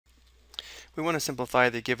We want to simplify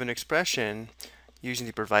the given expression using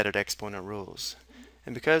the provided exponent rules.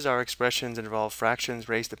 And because our expressions involve fractions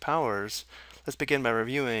raised to powers, let's begin by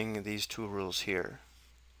reviewing these two rules here.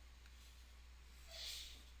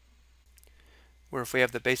 Where if we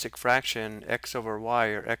have the basic fraction x over y,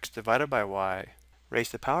 or x divided by y,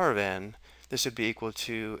 raised to the power of n, this would be equal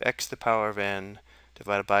to x to the power of n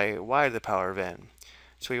divided by y to the power of n.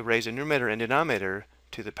 So we raise the numerator and denominator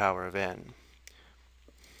to the power of n.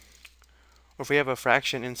 Or if we have a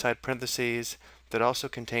fraction inside parentheses that also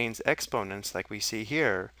contains exponents, like we see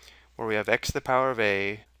here, where we have x to the power of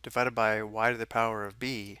a divided by y to the power of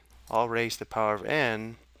b, all raised to the power of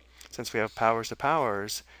n, since we have powers to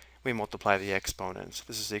powers, we multiply the exponents.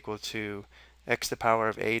 This is equal to x to the power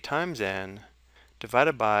of a times n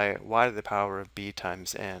divided by y to the power of b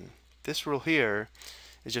times n. This rule here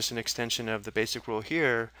is just an extension of the basic rule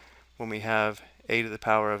here when we have a to the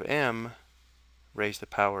power of m raised to the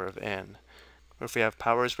power of n. Or if we have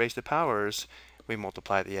powers raised to powers, we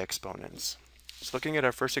multiply the exponents. So looking at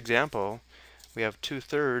our first example, we have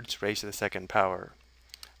 2/3 raised to the second power.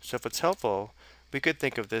 So if it's helpful, we could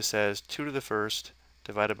think of this as 2 to the first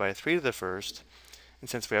divided by 3 to the first, and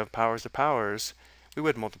since we have powers to powers, we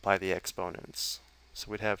would multiply the exponents. So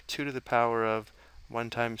we'd have 2 to the power of 1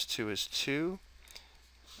 times 2 is 2,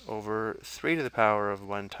 over 3 to the power of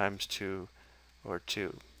 1 times 2, or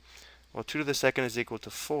 2. Well, 2 to the second is equal to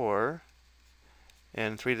 4,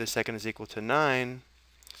 and 3 to the second is equal to 9,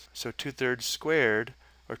 so 2/3 squared,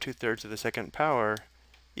 or 2/3 of the second power,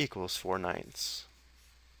 equals 4/9.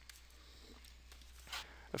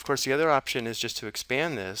 Of course, the other option is just to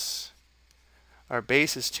expand this. Our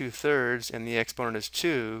base is 2/3 and the exponent is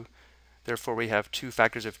 2, therefore we have two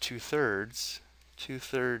factors of 2/3.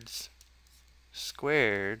 2/3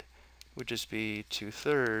 squared would just be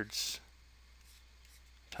 2/3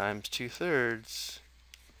 times 2/3,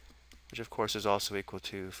 which of course is also equal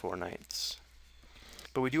to 4/9.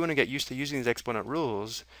 But we do want to get used to using these exponent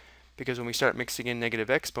rules, because when we start mixing in negative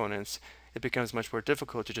exponents, it becomes much more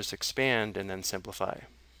difficult to just expand and then simplify.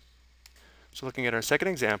 So looking at our second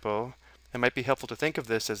example, it might be helpful to think of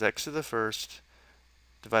this as x to the first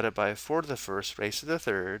divided by 4 to the first raised to the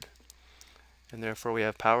third, and therefore we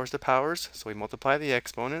have powers to powers, so we multiply the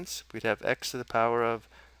exponents. We'd have x to the power of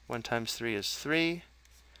 1 times 3 is 3,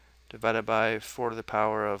 divided by 4 to the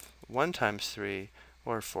power of 1 times 3,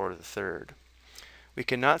 or 4 to the third. We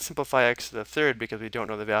cannot simplify x to the third because we don't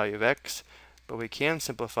know the value of x, but we can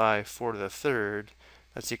simplify 4 to the third.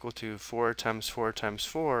 That's equal to 4 times 4 times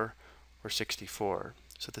 4, or 64.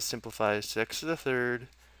 So this simplifies to x to the third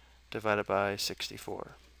divided by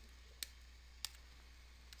 64.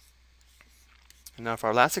 And now for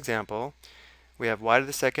our last example, we have y to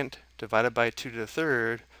the second divided by 2 to the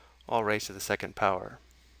third, all raised to the second power.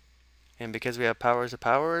 And because we have powers to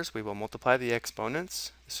powers, we will multiply the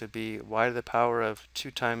exponents. This would be y to the power of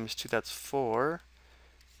 2 times 2, that's 4,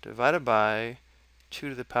 divided by 2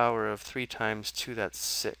 to the power of 3 times 2, that's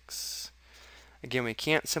 6. Again, we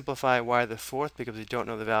can't simplify y to the fourth because we don't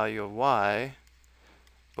know the value of y,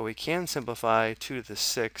 but we can simplify 2 to the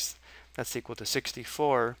sixth. That's equal to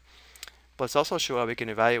 64. But let's also show how we can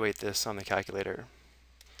evaluate this on the calculator.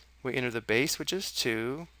 We enter the base, which is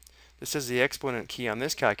 2. This is the exponent key on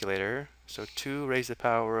this calculator, so 2 raised to the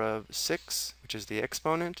power of 6, which is the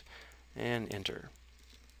exponent, and enter.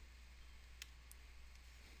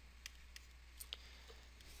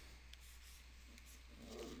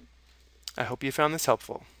 I hope you found this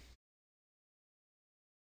helpful.